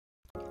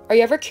Are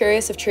you ever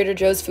curious if Trader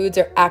Joe's foods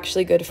are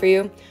actually good for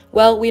you?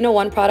 Well, we know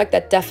one product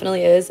that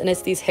definitely is, and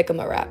it's these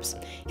jicama wraps.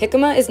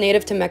 Jicama is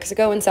native to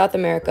Mexico and South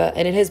America,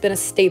 and it has been a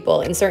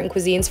staple in certain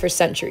cuisines for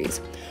centuries.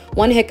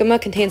 One jicama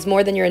contains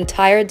more than your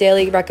entire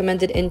daily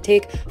recommended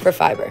intake for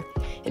fiber.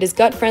 It is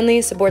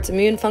gut-friendly, supports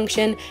immune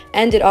function,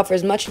 and it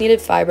offers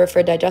much-needed fiber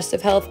for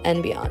digestive health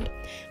and beyond.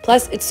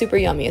 Plus, it's super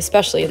yummy,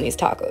 especially in these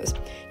tacos.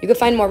 You can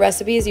find more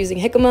recipes using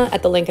jicama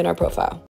at the link in our profile.